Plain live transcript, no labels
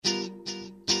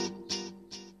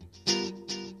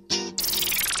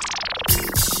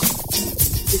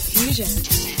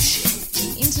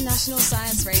Diffusion, the international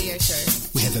science radio show.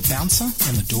 We have a bouncer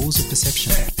and the doors of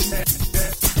perception. The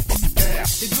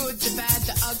good, the bad,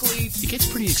 the ugly. It gets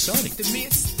pretty exciting. The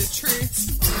myths, the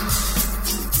truths.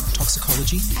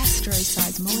 Toxicology.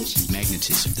 Astroseismology.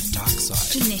 Magnetism, the dark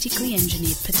side. Genetically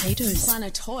engineered potatoes.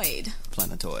 Planetoid.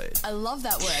 Planetoid. I love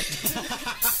that word.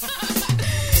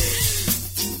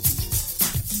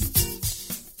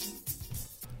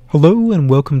 Hello and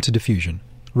welcome to Diffusion.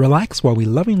 Relax while we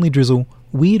lovingly drizzle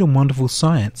weird and wonderful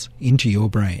science into your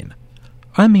brain.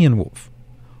 I'm Ian Wolfe.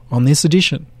 On this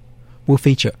edition, we'll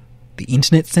feature the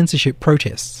internet censorship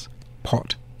protests,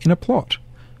 pot in a plot,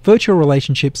 virtual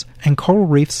relationships and coral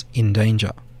reefs in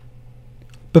danger.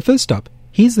 But first up,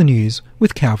 here's the news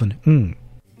with Calvin Ng.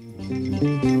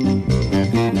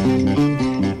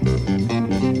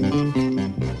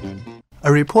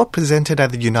 A report presented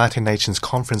at the United Nations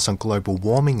Conference on Global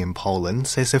Warming in Poland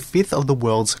says a fifth of the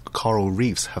world's coral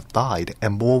reefs have died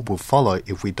and more will follow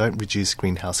if we don't reduce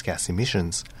greenhouse gas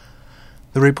emissions.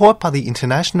 The report by the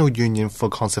International Union for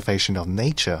Conservation of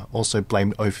Nature also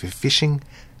blamed overfishing,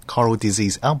 coral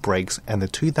disease outbreaks and the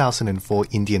 2004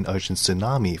 Indian Ocean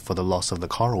tsunami for the loss of the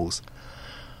corals.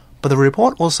 But the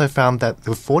report also found that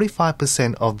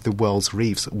 45% of the world's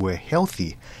reefs were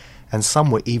healthy, and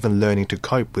some were even learning to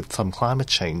cope with some climate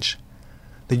change.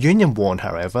 The Union warned,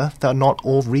 however, that not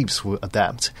all reefs will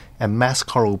adapt, and mass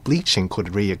coral bleaching could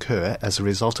reoccur as a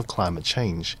result of climate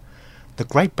change. The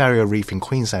Great Barrier Reef in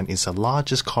Queensland is the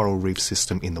largest coral reef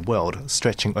system in the world,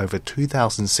 stretching over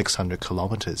 2,600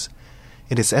 kilometres.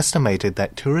 It is estimated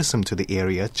that tourism to the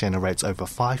area generates over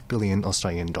 5 billion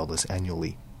Australian dollars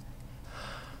annually.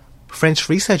 French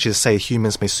researchers say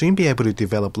humans may soon be able to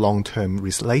develop long-term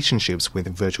relationships with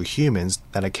virtual humans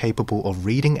that are capable of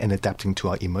reading and adapting to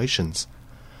our emotions.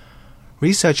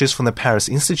 Researchers from the Paris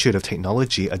Institute of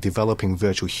Technology are developing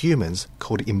virtual humans,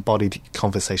 called embodied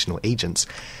conversational agents,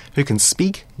 who can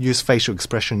speak, use facial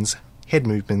expressions, head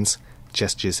movements,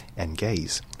 gestures, and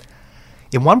gaze.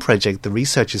 In one project, the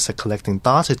researchers are collecting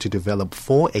data to develop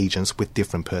 4 agents with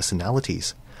different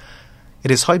personalities. It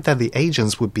is hoped that the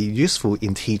agents would be useful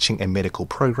in teaching and medical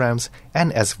programs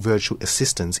and as virtual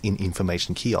assistants in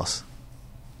information kiosks.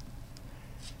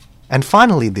 And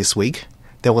finally this week,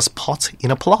 there was pot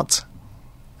in a plot.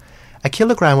 A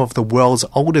kilogram of the world's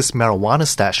oldest marijuana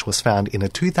stash was found in a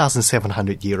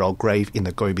 2,700-year-old grave in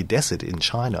the Gobi Desert in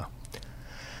China.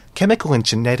 Chemical and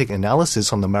genetic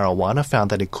analysis on the marijuana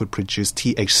found that it could produce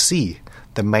THC,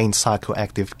 the main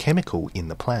psychoactive chemical in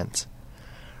the plant.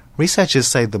 Researchers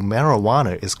say the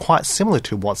marijuana is quite similar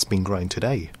to what's been grown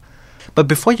today. But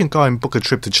before you go and book a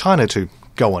trip to China to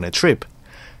go on a trip,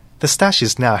 the stash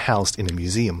is now housed in a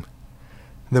museum.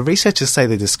 The researchers say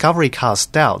the discovery casts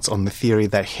doubts on the theory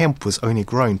that hemp was only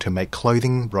grown to make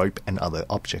clothing, rope and other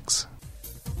objects.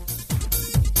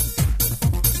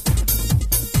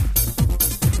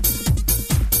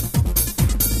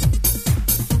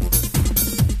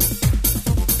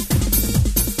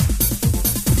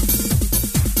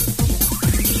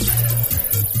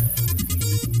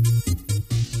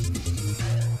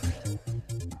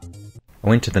 I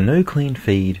went to the No Clean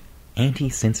Feed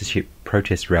anti-censorship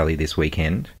protest rally this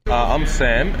weekend. I'm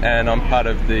Sam and I'm part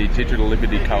of the Digital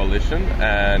Liberty Coalition,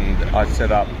 and I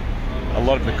set up a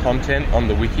lot of the content on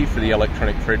the wiki for the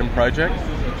Electronic Freedom Project.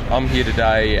 I'm here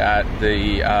today at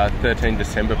the 13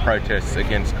 December protests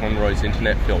against Conroy's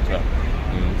internet filter.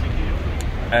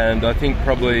 And I think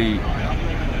probably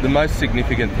the most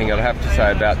significant thing I'd have to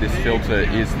say about this filter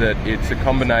is that it's a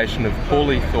combination of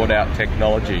poorly thought out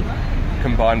technology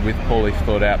combined with poorly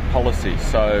thought out policy.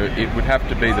 So it would have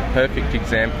to be the perfect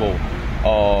example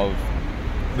of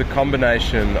the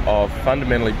combination of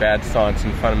fundamentally bad science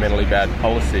and fundamentally bad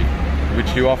policy,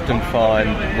 which you often find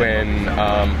when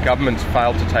governments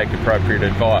fail to take appropriate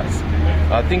advice.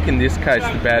 I think in this case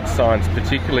the bad science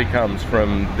particularly comes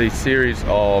from the series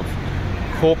of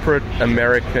corporate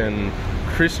American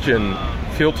Christian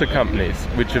filter companies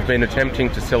which have been attempting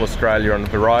to sell Australia on a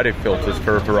variety of filters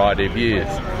for a variety of years.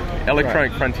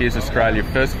 Electronic Frontiers Australia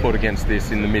first fought against this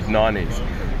in the mid-90s,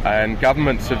 and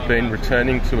governments have been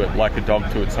returning to it like a dog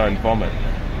to its own vomit,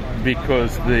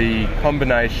 because the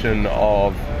combination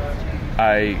of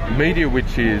a media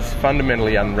which is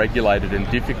fundamentally unregulated and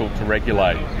difficult to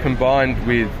regulate, combined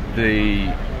with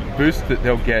the boost that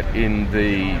they'll get in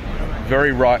the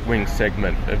very right-wing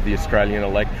segment of the Australian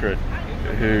electorate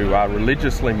who are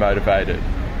religiously motivated,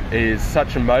 is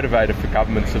such a motivator for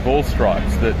governments of all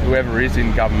stripes that whoever is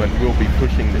in government will be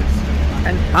pushing this.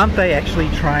 And aren't they actually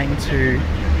trying to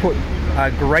put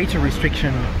a greater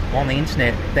restriction on the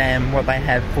internet than what they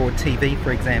have for TV,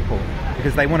 for example?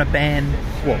 because they want to ban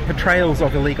portrayals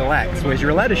of illegal acts, whereas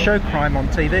you're allowed to show crime on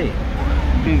TV.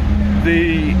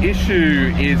 The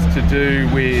issue is to do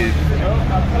with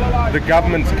the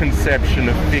government's conception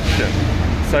of fiction.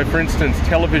 So, for instance,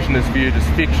 television is viewed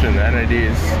as fiction, and it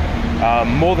is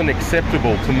more than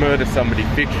acceptable to murder somebody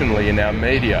fictionally in our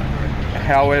media.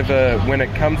 However, when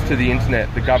it comes to the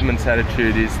internet, the government's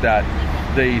attitude is that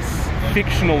these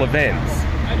fictional events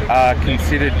are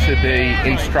considered to be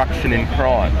instruction in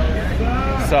crime.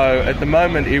 So at the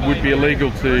moment it would be illegal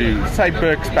to, say,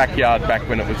 Burke's Backyard back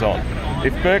when it was on.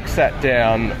 If Burke sat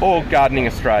down, or Gardening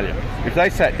Australia, if they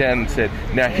sat down and said,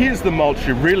 now here's the mulch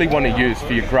you really want to use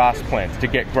for your grass plants to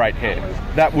get great hair,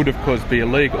 that would of course be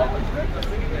illegal.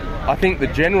 I think the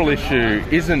general issue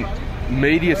isn't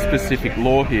media-specific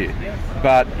law here,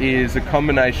 but is a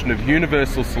combination of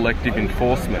universal selective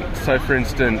enforcement. So, for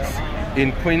instance,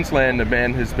 in Queensland, a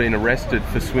man has been arrested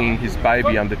for swinging his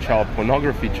baby under child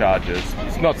pornography charges.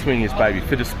 It's not swinging his baby,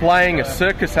 for displaying a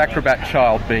circus acrobat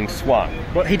child being swung.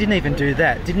 Well, he didn't even do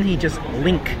that. Didn't he just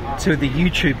link to the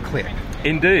YouTube clip?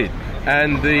 Indeed.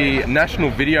 And the national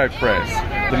video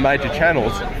press, the major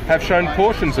channels, have shown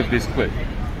portions of this clip.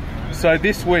 So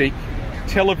this week,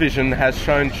 television has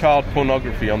shown child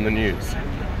pornography on the news.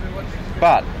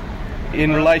 But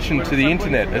in relation to the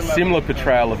internet, a similar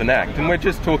portrayal of an act, and we're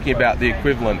just talking about the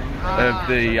equivalent of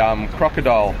the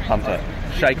crocodile hunter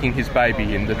shaking his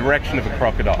baby in the direction of a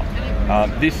crocodile.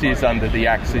 This is under the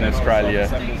acts in Australia,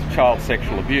 child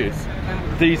sexual abuse.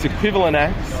 These equivalent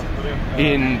acts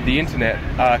in the internet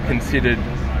are considered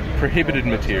prohibited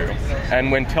material,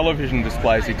 and when television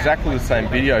displays exactly the same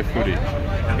video footage,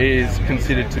 is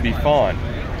considered to be fine.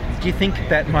 Do you think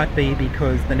that might be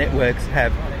because the networks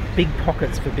have big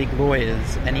pockets for big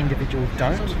lawyers and individuals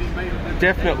don't?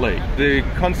 Definitely. The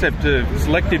concept of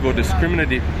selective or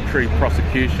discriminatory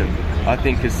prosecution, I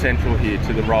think, is central here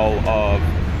to the role of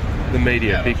the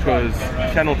media, because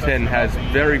Channel 10 has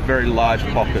very, very large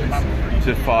pockets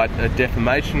to fight a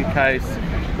defamation case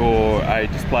or a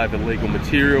display of illegal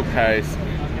material case,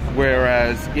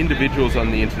 whereas individuals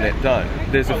on the internet don't.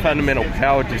 There's a fundamental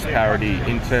power disparity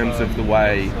in terms of the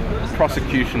way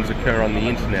prosecutions occur on the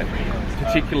internet,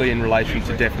 particularly in relation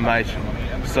to defamation.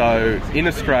 So in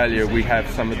Australia we have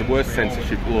some of the worst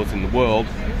censorship laws in the world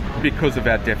because of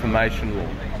our defamation law.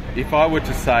 If I were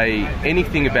to say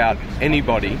anything about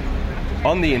anybody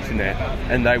on the internet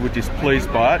and they were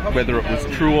displeased by it, whether it was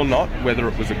true or not, whether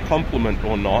it was a compliment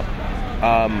or not,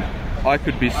 I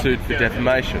could be sued for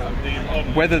defamation.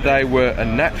 Whether they were a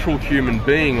natural human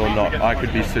being or not, I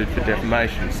could be sued for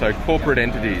defamation. So corporate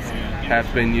entities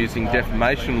have been using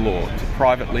defamation law to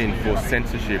privately enforce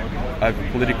censorship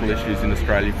over political issues in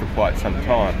Australia for quite some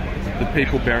time. The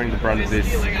people bearing the brunt of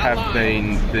this have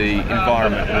been the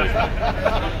environment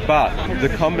movement. But the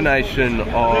combination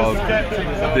of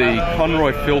the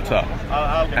Conroy filter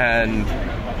and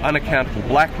unaccountable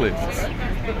blacklists,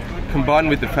 combined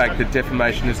with the fact that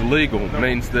defamation is illegal,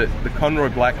 means that the Conroy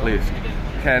blacklist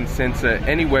can censor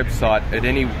any website at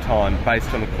any time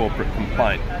based on a corporate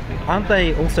complaint. Aren't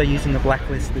they also using the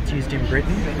blacklist that's used in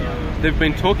Britain? They've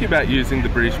been talking about using the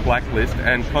British blacklist,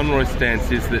 and Conroy's stance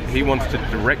is that he wants to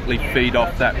directly feed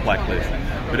off that blacklist.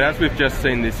 But as we've just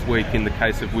seen this week in the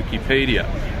case of Wikipedia,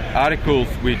 articles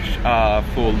which are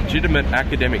for legitimate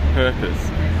academic purpose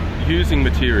using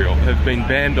material have been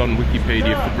banned on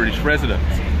Wikipedia for British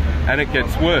residents. And it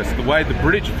gets worse. The way the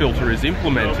British filter is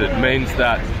implemented means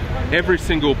that every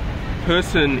single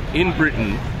person in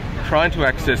Britain trying to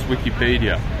access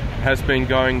Wikipedia has been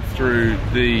going through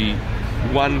the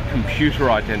one computer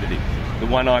identity, the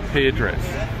one IP address,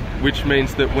 which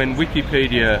means that when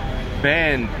Wikipedia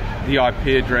banned the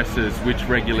IP addresses which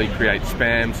regularly create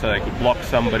spam so they could block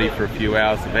somebody for a few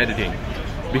hours of editing,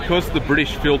 because the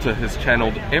British filter has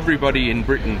channeled everybody in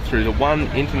Britain through the one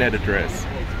internet address,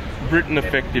 Britain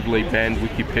effectively banned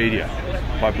Wikipedia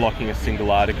by blocking a single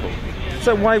article.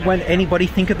 So why won't anybody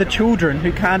think of the children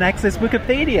who can't access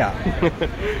Wikipedia?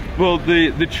 Well,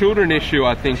 the children issue,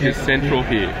 I think, is central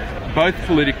here. Both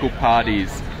political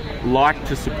parties like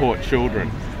to support children,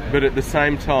 but at the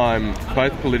same time,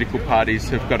 both political parties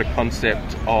have got a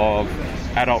concept of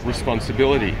adult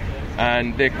responsibility,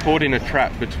 and they're caught in a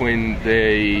trap between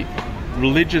the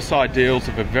religious ideals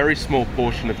of a very small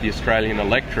portion of the Australian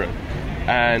electorate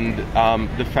and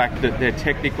the fact that their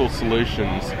technical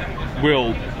solutions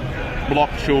will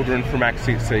block children from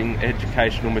accessing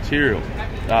educational material.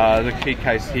 The key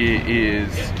case here is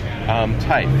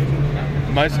TAFE.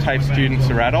 Most TAFE students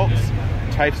are adults.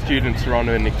 TAFE students are on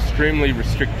an extremely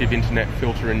restrictive internet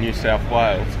filter in New South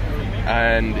Wales,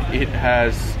 and it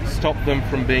has stopped them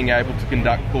from being able to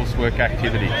conduct coursework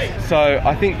activities. So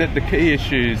I think that the key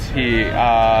issues here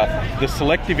are the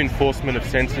selective enforcement of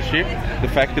censorship, the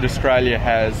fact that Australia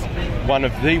has one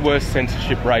of the worst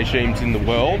censorship regimes in the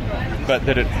world, but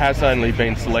that it has only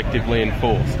been selectively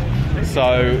enforced.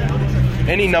 So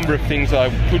any number of things I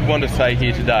could want to say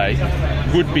here today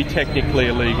would be technically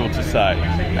illegal to say.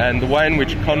 And the way in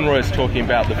which Conroy is talking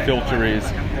about the filter is,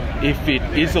 if it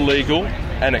is illegal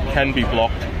and it can be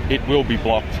blocked, it will be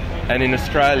blocked. And in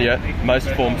Australia, most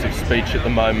forms of speech at the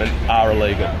moment are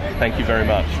illegal. Thank you very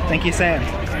much. Thank you, Sam.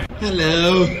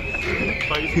 Hello.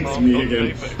 It's me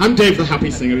again. I'm Dave the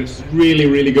Happy Singer. It's really,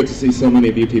 really good to see so many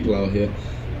of you people out here.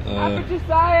 Happy to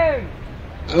science!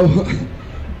 Oh,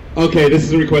 okay, this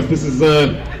is a request. This is,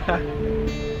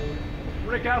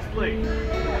 Rick Astley.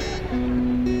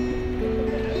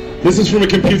 This is from a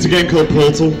computer game called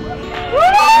Portal.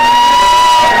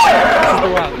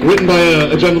 Written by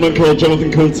a gentleman called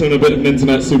Jonathan Coulton, a bit of an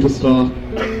internet superstar.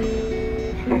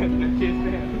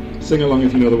 Sing along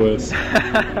if you know the words.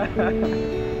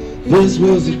 This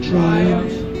was a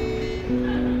triumph.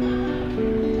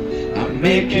 I'm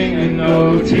making a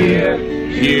note here.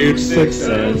 Huge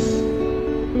success.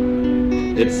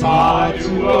 It's hard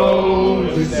to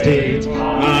overstate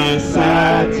my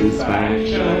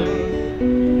satisfaction.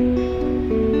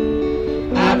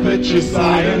 Aperture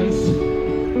science.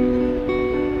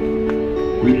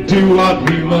 We do what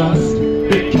we must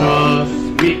because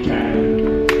we can.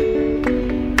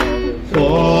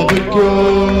 For the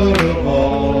good of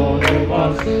all of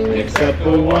us, except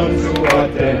the ones who are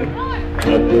dead.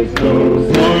 But there's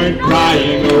no point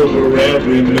crying over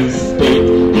every mistake.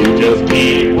 You just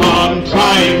keep on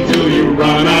trying till you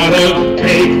run out of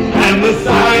cake. And the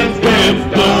science gets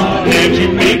done, and you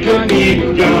make a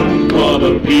neat gun for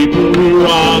the people who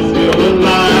are still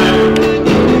alive.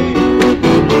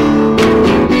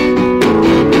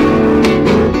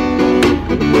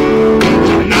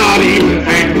 I'm not even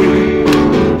angry.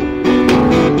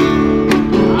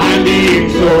 I'm being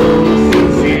so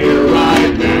sincere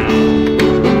right now.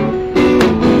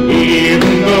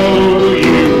 Even though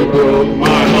you broke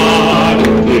my heart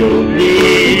and killed me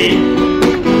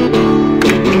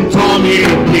and tore me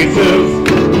to pieces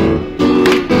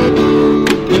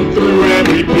and threw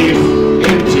every piece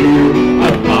into a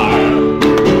fire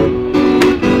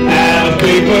as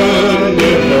they burned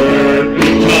it hurt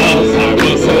because I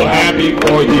was so happy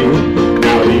for you.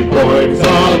 Now these points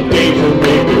of danger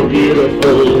make a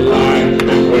beautiful line,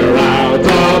 and we're out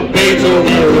of danger,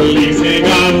 we're releasing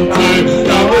on time.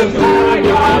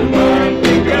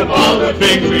 Think of all the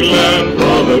things we learned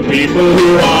for the people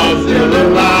who are still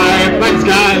alive. Thanks,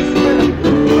 guys.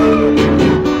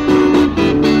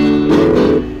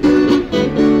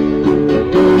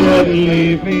 Go ahead and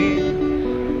leave me.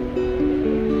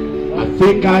 I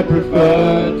think I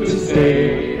prefer to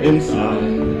stay inside.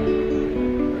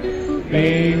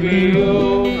 Maybe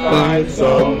you'll find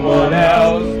someone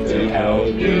else to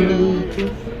help you.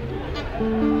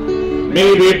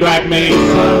 Maybe Black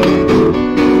Mesa.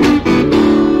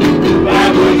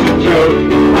 That was a joke,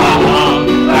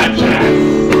 that chance.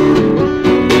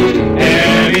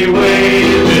 Anyway,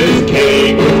 this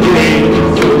cake of green,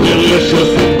 so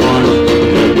delicious and fun.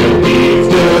 The bees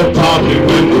still talking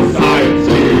when the science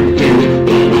you do.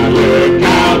 When I look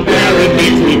out there, it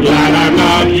makes me glad I'm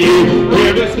not you.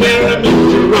 We're just experiments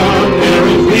to run, there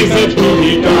is research to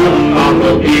be done on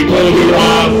the people who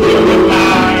are still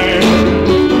alive.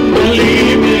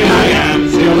 Believe me, I am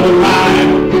still alive.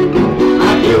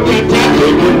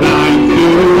 When I'm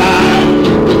still alive,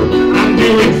 I'm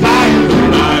doing science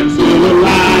when I'm still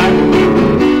alive.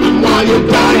 And while you're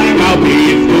dying, I'll be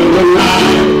still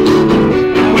alive.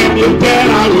 And when you're dead,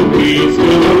 I will be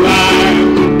still alive.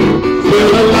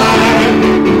 Still alive,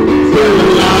 still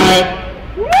alive.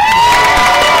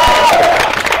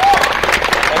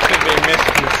 That could be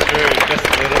misconstrued just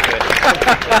a little bit.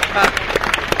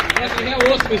 Actually, how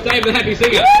awesome is Dave the Happy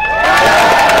Singer?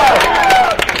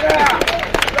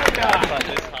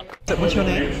 What's your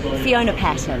name? Fiona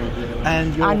Patton.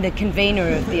 And I'm the convener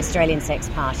of the Australian Sex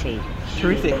Party.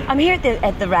 Terrific. I'm here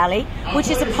at the rally, which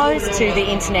is opposed to the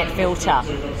internet filter.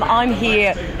 I'm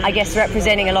here, I guess,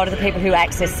 representing a lot of the people who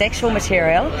access sexual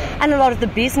material and a lot of the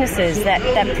businesses that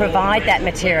provide that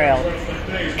material.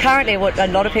 Currently, what a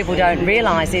lot of people don't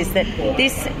realise is that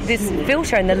this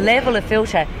filter and the level of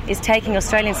filter is taking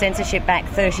Australian censorship back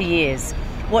 30 years.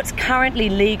 What's currently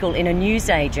legal in a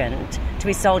newsagent to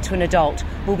be sold to an adult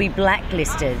will be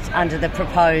blacklisted under the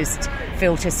proposed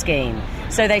filter scheme.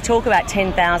 So they talk about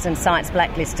 10,000 sites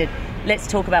blacklisted. Let's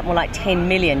talk about more like 10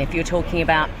 million if you're talking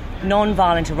about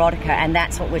non-violent erotica, and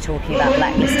that's what we're talking about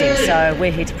blacklisting. So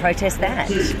we're here to protest that.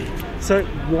 So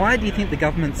why do you think the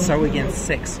government's so against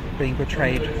sex being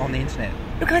portrayed on the internet?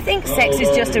 Look, I think sex is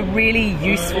just a really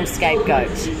useful scapegoat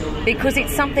because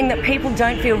it's something that people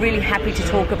don't feel really happy to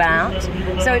talk about.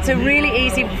 So it's a really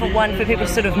easy one for people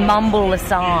to sort of mumble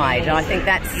aside. And I think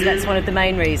that's one of the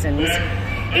main reasons.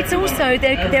 It's also,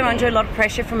 they're under a lot of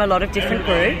pressure from a lot of different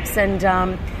groups, and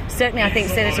certainly I think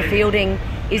Senator Fielding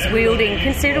is wielding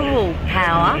considerable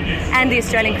power, and the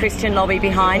Australian Christian lobby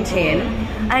behind him.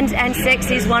 And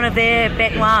sex is one of their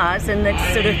bête noirs, and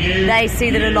that's sort of, they see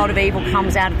that a lot of evil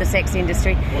comes out of the sex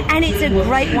industry, and it's a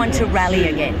great one to rally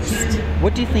against.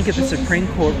 What do you think of the Supreme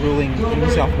Court ruling in New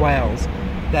South Wales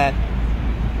that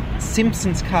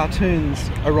Simpsons cartoons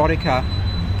erotica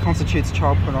constitutes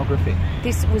child pornography?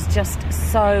 This was just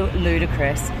so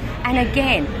ludicrous. And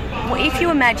again, if you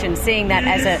imagine seeing that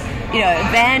as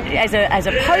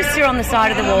a poster on the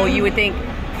side of the wall, you would think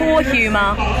poor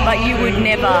humour, but you would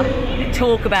never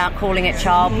talk about calling it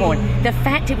child porn. The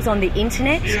fact it was on the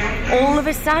internet all of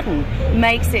a sudden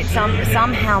makes it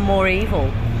somehow more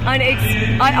evil. And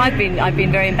I've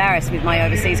been very embarrassed with my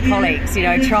overseas colleagues,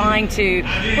 trying to.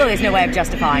 Well, there's no way of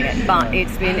justifying it, but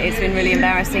it's been really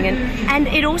embarrassing, and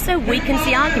it also weakens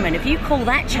the argument. If you call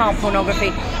that child pornography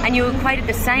and you equate it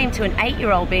the same to an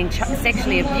 8-year-old being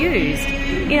sexually abused,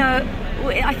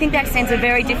 I think that sends a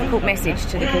very difficult message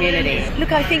to the community.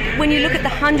 Look, I think when you look at the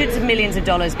hundreds of millions of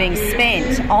dollars being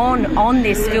spent on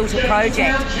this filter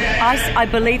project, I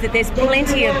believe that there's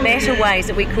plenty of better ways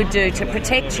that we could do to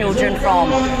protect children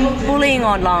from bullying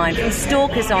online, from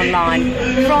stalkers online,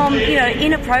 from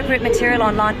inappropriate material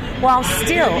online, while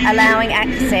still allowing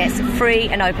access, free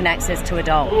and open access to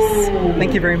adults.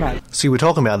 Thank you very much. So you were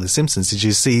talking about The Simpsons. Did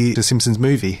you see The Simpsons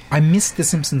movie? I missed The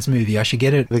Simpsons movie. I should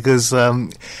get it. Because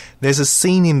there's a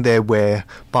scene in there where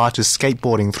Bart is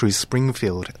skateboarding through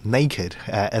Springfield naked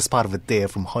as part of a dare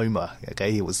from Homer.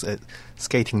 Okay, he was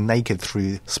skating naked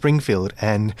through Springfield,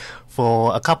 and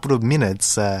for a couple of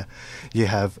minutes you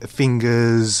have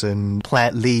fingers and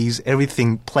plant leaves,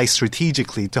 everything placed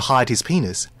strategically to hide his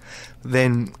penis.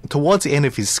 Then towards the end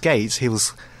of his skates, he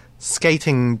was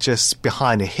skating just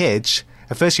behind a hedge.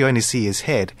 At first you only see his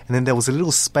head, and then there was a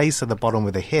little space at the bottom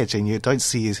of the hedge, and you don't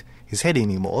see his head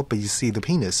anymore, but you see the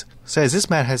penis. So as this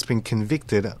man has been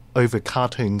convicted over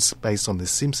cartoons based on The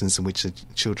Simpsons in which the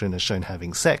children are shown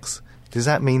having sex, does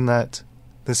that mean that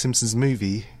The Simpsons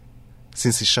movie,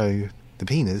 since it showed the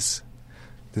penis,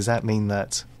 does that mean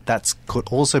that could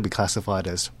also be classified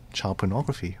as child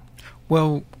pornography?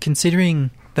 Well,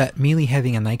 considering that merely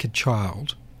having a naked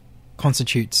child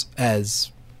constitutes as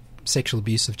sexual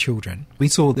abuse of children. We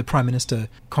saw the Prime Minister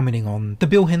commenting on the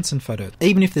Bill Henson photo.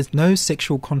 Even if there's no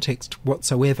sexual context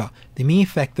whatsoever, the mere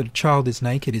fact that a child is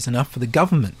naked is enough for the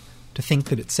government to think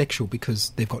that it's sexual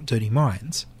because they've got dirty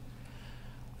minds.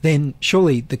 Then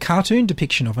surely the cartoon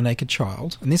depiction of a naked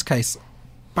child, in this case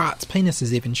Bart's penis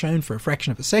is even shown for a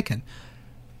fraction of a second,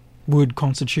 would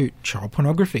constitute child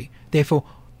pornography. Therefore,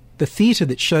 the theatre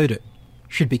that showed it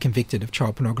should be convicted of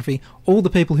child pornography. All the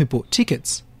people who bought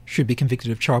tickets should be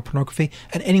convicted of child pornography,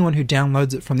 and anyone who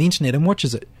downloads it from the internet and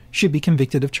watches it should be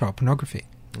convicted of child pornography.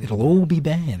 It'll all be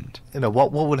banned.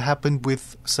 What would happen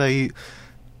with, say,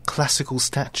 classical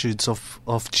statues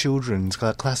of children,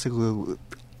 classical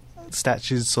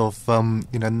statues of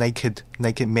naked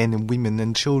men and women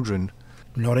and children?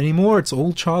 Not anymore. It's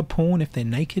all child porn. If they're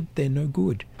naked, they're no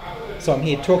good. So I'm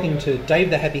here talking to Dave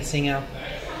the Happy Singer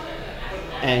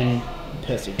and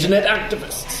Percy, internet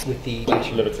activists with the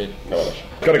Liberty Coalition.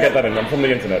 Got to get that in. I'm from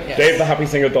the internet. Yes.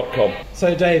 DaveTheHappySinger.com.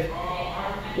 So, Dave,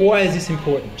 why is this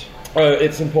important?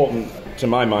 It's important to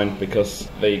my mind because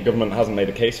the government hasn't made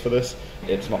a case for this.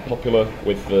 It's not popular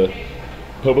with the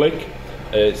public.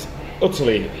 It's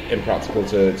utterly impractical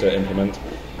to implement.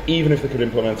 Even if they could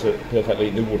implement it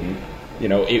perfectly, they wouldn't.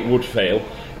 It would fail.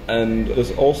 And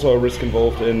there's also a risk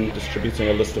involved in distributing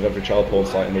a list of every child porn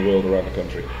site in the world around the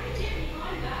country.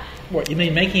 What, you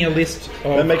mean making a list of...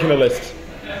 They're making a list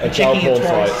of child porn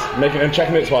sites.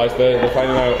 Checking it twice. They're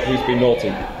finding out who's been naughty.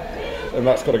 And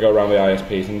that's got to go around the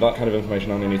ISPs, and that kind of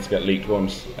information only needs to get leaked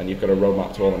once, and you've got a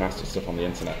roadmap to all the nasty stuff on the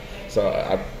internet. So,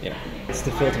 It's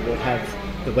the filter will have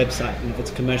the website, and if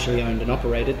it's commercially owned and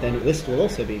operated, then the list will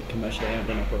also be commercially owned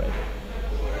and operated.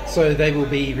 So they will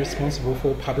be responsible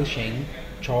for publishing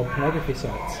child pornography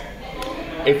sites?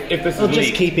 If this is just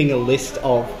leaked, keeping a list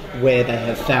of where they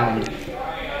have found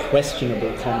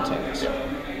questionable content.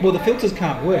 Well, the filters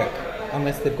can't work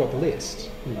unless they've got the list.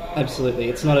 Absolutely.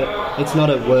 It's not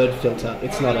a word filter.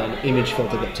 It's not an image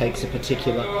filter that takes a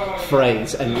particular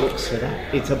phrase and looks for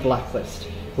that. It's a blacklist.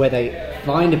 where they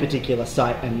find a particular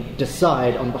site and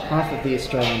decide on behalf of the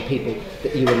Australian people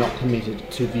that you are not permitted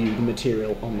to view the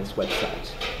material on this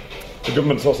website. The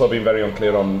government's also been very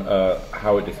unclear on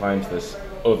how it defines this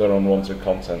other unwanted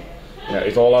content.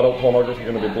 Is all adult pornography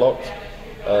going to be blocked?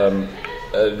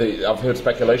 I've heard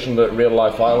speculation that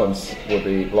real-life violence will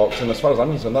be blocked, and as far as I'm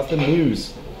concerned, that's the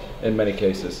news in many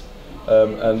cases,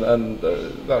 and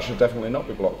that should definitely not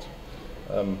be blocked.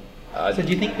 So do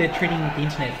you think they're treating the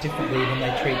internet differently than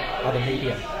they treat other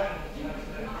media?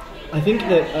 I think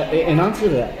that, in answer to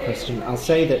that question, I'll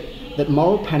say that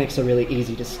moral panics are really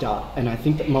easy to start, and I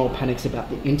think that moral panics about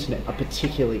the internet are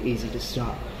particularly easy to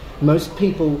start. Most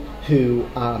people who,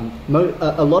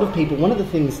 a lot of people, one of the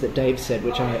things that Dave said,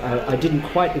 which I didn't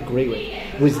quite agree with,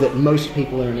 was that most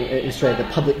people in Australia, the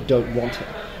public, don't want it.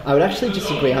 I would actually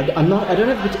disagree. I don't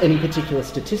have any particular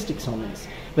statistics on this,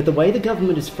 but the way the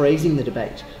government is phrasing the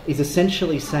debate is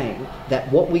essentially saying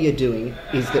that what we are doing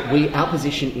is that our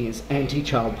position is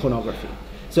anti-child pornography.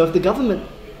 So if the government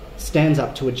stands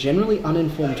up to a generally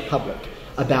uninformed public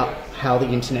about how the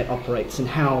internet operates and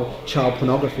how child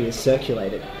pornography is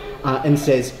circulated, and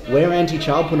says, we're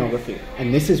anti-child pornography,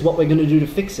 and this is what we're going to do to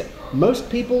fix it, most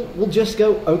people will just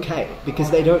go, okay, because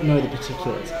they don't know the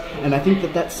particulars. And I think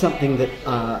that that's something that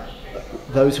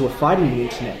those who are fighting the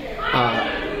internet are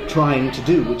trying to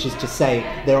do, which is to say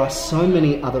there are so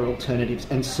many other alternatives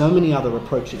and so many other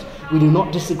approaches. We do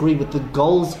not disagree with the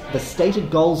goals, the stated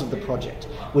goals of the project,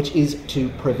 which is to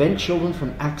prevent children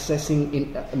from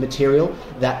accessing material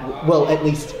that, well, at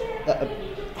least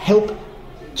help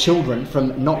children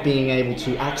from not being able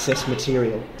to access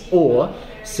material, or,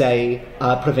 say,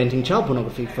 preventing child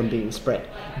pornography from being spread.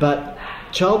 But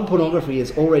child pornography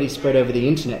is already spread over the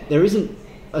internet. There isn't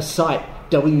a site,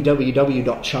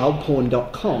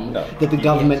 www.childporn.com, that the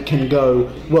government can go,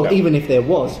 even if there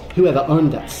was, whoever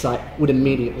owned that site would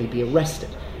immediately be arrested.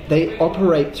 They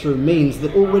operate through means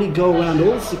that already go around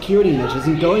all security measures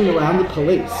and going around the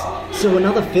police. So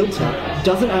another filter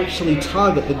doesn't actually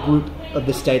target the group of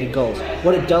the stated goals.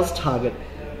 What it does target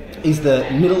is the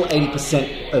middle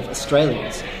 80% of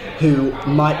Australians who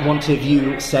might want to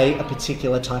view, say, a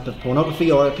particular type of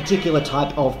pornography or a particular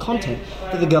type of content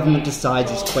that the government decides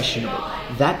is questionable.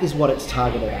 That is what it's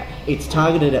targeted at. It's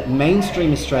targeted at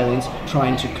mainstream Australians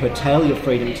trying to curtail your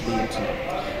freedom to the internet.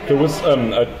 There was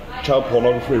a child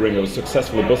pornography ring that was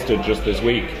successfully busted just this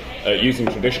week using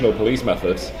traditional police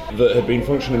methods that had been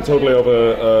functioning totally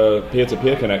over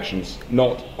peer-to-peer connections,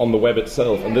 not on the web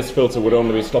itself, and this filter would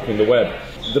only be stopping the web.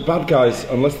 The bad guys,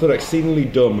 unless they're exceedingly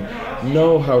dumb,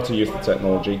 know how to use the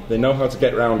technology. They know how to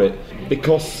get around it.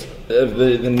 Because of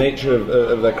the nature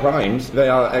of their crimes, they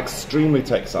are extremely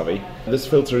tech-savvy. This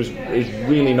filter is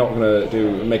really not going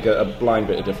to make a blind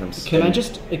bit of difference. Can I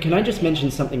just mention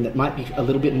something that might be a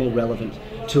little bit more relevant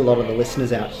to a lot of the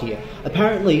listeners out here?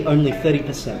 Apparently, only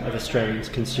 30% of Australians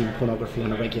consume pornography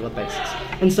on a regular basis,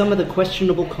 and some of the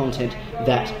questionable content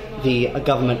that the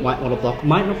government might want to block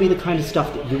might not be the kind of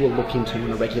stuff that you will look into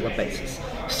on a regular basis.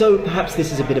 So perhaps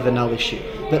this is a bit of a null issue,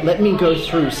 but let me go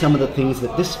through some of the things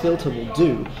that this filter will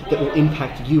do that will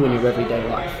impact you in your everyday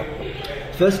life.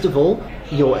 First of all,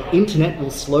 your internet will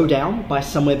slow down by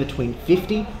somewhere between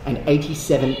 50 and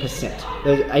 87%.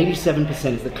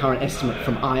 87% is the current estimate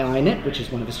from iiNet, which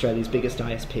is one of Australia's biggest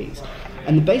ISPs.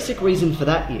 And the basic reason for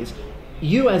that is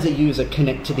you as a user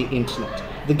connect to the internet.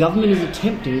 The government is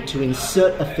attempting to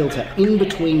insert a filter in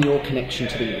between your connection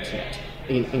to the internet,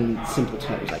 in simple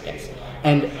terms, I guess.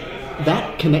 And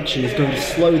that connection is going to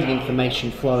slow the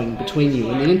information flowing between you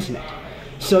and the internet.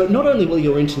 So not only will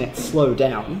your internet slow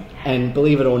down, and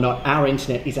believe it or not, our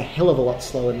internet is a hell of a lot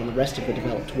slower than the rest of the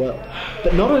developed world,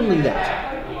 but not only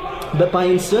that, but by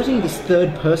inserting this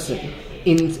third person,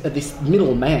 this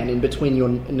middleman in between your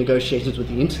negotiations with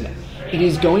the internet, it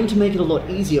is going to make it a lot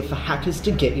easier for hackers to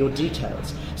get your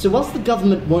details. So whilst the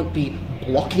government won't be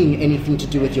blocking anything to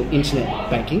do with your internet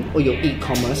banking or your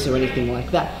e-commerce or anything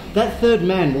like that, that third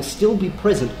man will still be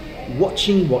present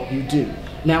watching what you do.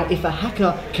 Now, if a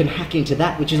hacker can hack into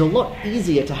that, which is a lot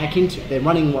easier to hack into, they're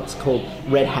running what's called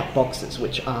red hat boxes,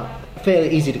 which are fairly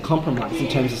easy to compromise in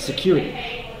terms of security.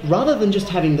 Rather than just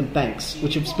having the banks,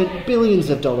 which have spent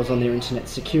billions of dollars on their internet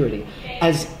security,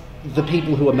 as the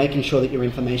people who are making sure that your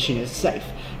information is safe,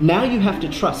 now you have to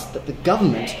trust that the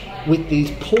government, with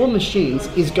these poor machines,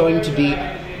 is going to be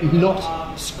not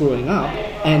screwing up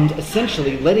and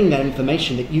essentially letting that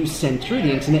information that you send through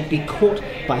the internet be caught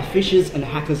by phishers and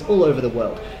hackers all over the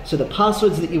world. So the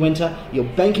passwords that you enter, your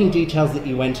banking details that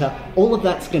you enter, all of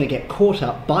that's going to get caught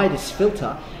up by this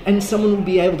filter, and someone will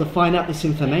be able to find out this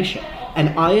information.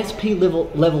 An ISP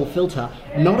level filter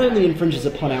not only infringes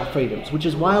upon our freedoms, which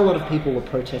is why a lot of people were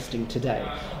protesting today,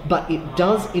 but it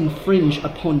does infringe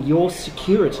upon your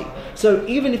security. So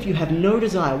even if you have no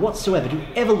desire whatsoever to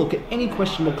ever look at any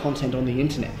questionable content on the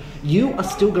internet, you are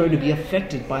still going to be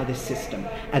affected by this system.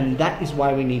 And that is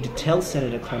why we need to tell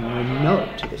Senator Cronroy no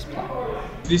to this plan.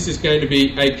 This is going to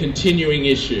be a continuing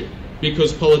issue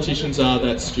because politicians are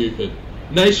that stupid.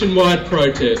 Nationwide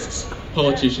protests,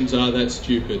 politicians are that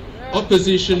stupid.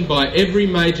 Opposition by every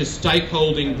major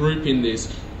stakeholding group in this,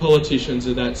 politicians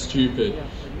are that stupid.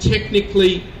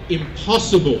 Technically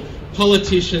impossible,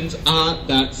 politicians are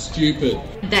that stupid.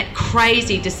 That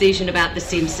crazy decision about The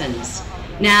Simpsons.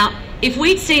 Now, if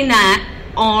we'd seen that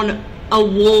on a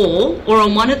wall or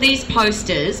on one of these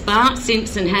posters, Bart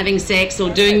Simpson having sex or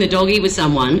doing the doggy with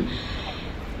someone,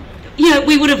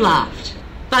 we would have laughed.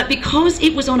 But because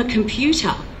it was on a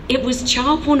computer, it was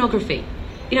child pornography.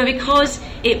 Because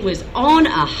it was on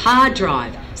a hard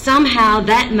drive, somehow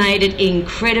that made it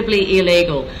incredibly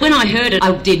illegal. When I heard it,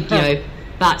 I did,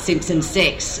 Bart Simpson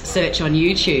sex search on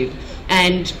YouTube.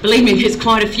 And believe me, there's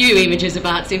quite a few images of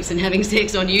Bart Simpson having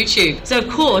sex on YouTube. So, of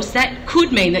course, that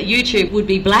could mean that YouTube would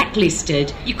be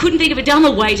blacklisted. You couldn't think of a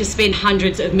dumber way to spend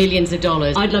hundreds of millions of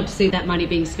dollars. I'd love to see that money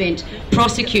being spent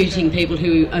prosecuting people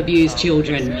who abuse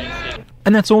children.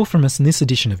 And that's all from us in this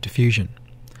edition of Diffusion.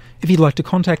 If you'd like to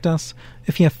contact us,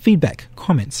 if you have feedback,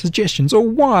 comments, suggestions, or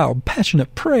wild,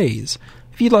 passionate praise,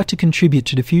 if you'd like to contribute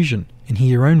to Diffusion and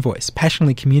hear your own voice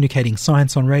passionately communicating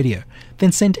science on radio,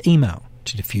 then send email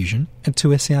to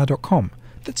diffusion@2ser.com.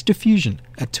 That's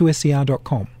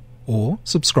diffusion@2ser.com. Or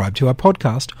subscribe to our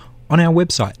podcast on our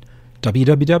website,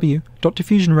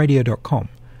 www.diffusionradio.com.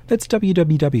 That's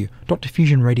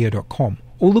www.diffusionradio.com.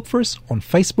 Or look for us on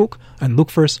Facebook and look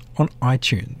for us on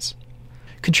iTunes.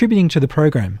 Contributing to the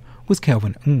program was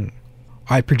Kelvin Ng.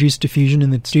 I produced Diffusion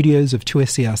in the studios of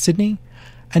 2SER Sydney,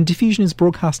 and Diffusion is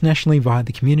broadcast nationally via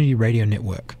the Community Radio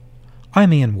Network.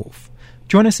 I'm Ian Wolfe.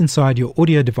 Join us inside your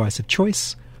audio device of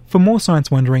choice for more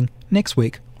science wondering next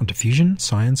week on Diffusion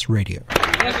Science Radio.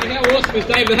 How awesome is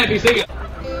Dave the Happy Singer?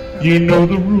 You know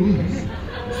the rules,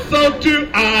 so do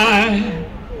I.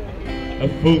 A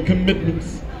full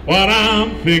commitment's what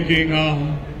I'm thinking of.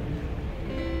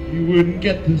 You wouldn't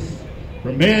get this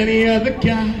from any other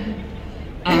guy.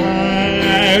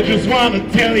 I just want to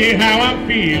tell you how I'm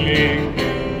feeling.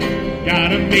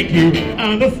 Gotta make you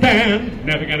understand.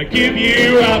 Never gonna give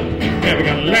you up. Never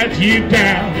gonna let you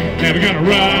down. Never gonna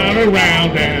run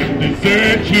around and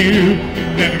desert you.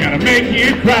 Never gonna make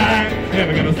you cry.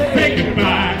 Never gonna say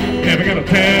goodbye. Never gonna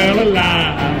tell a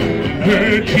lie and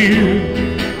hurt you.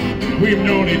 We've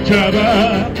known each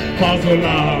other for so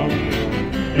long.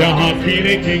 Your heart's been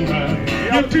aching, but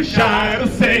you're too shy to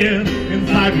say it.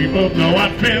 Inside we both know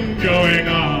what's been going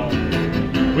on.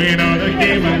 We know the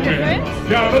game and we're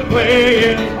gonna play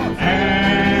it.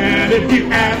 And if you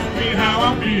ask me how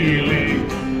I'm feeling,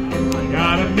 I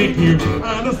gotta make you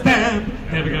understand.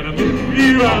 Never gonna lift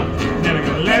you up, never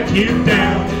gonna let you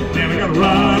down. Never gonna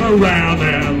run around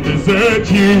and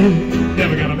desert you.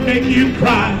 Never gonna make you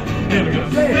cry, never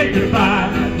gonna say goodbye.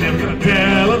 Never gonna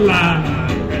tell a lie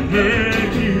and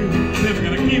hurt you. Never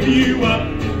gonna give you up,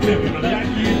 never gonna let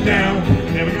you down.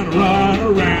 Never gonna run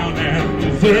around and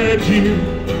desert you.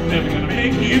 Never gonna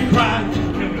make you cry,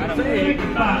 never gonna say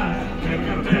goodbye. Never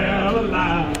gonna tell a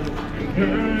lie and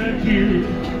hurt you.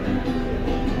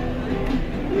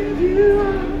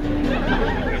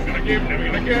 Never gonna give, never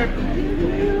gonna give.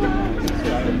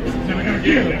 Never gonna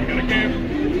give, never gonna give.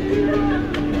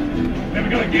 Never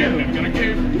gonna give, never gonna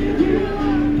give.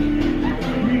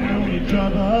 We know each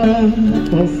other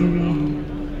for so long.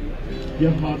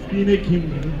 Your heart's been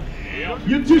aching.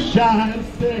 You're too shy to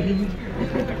say.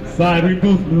 Inside we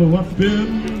both know what's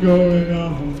been going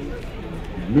on.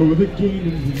 Know the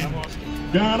game we're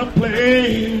gonna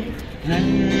play.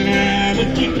 And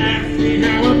if you ask me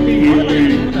how I'm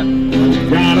feeling,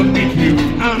 gotta make you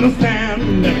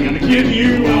understand. Never gonna give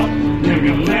you up, never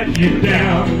gonna let you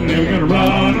down. Never gonna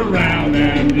run around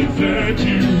and desert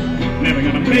you. Never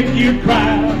gonna make you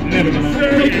cry, never gonna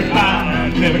say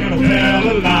goodbye. Never gonna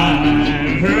tell a lie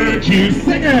and hurt you.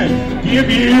 Sing it! Give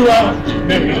you up,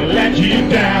 never gonna let you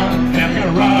down. Never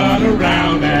gonna run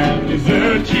around and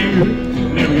desert you.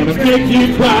 Never gonna make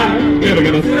you cry, never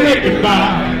gonna say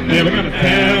goodbye. Never gonna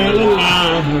tell a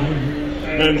lie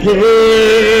and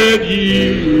hurt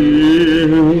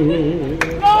you.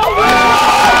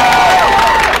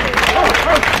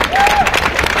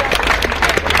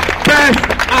 Best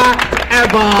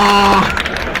ever!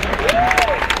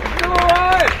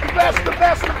 Alright! The best, the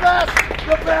best, the best!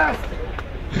 The best!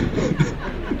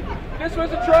 This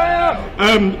was a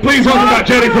triumph! Please welcome back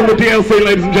Jenny from the DLC,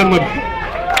 ladies and gentlemen.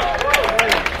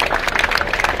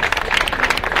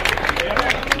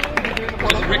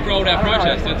 Just rickrolled our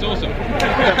protest, that's awesome.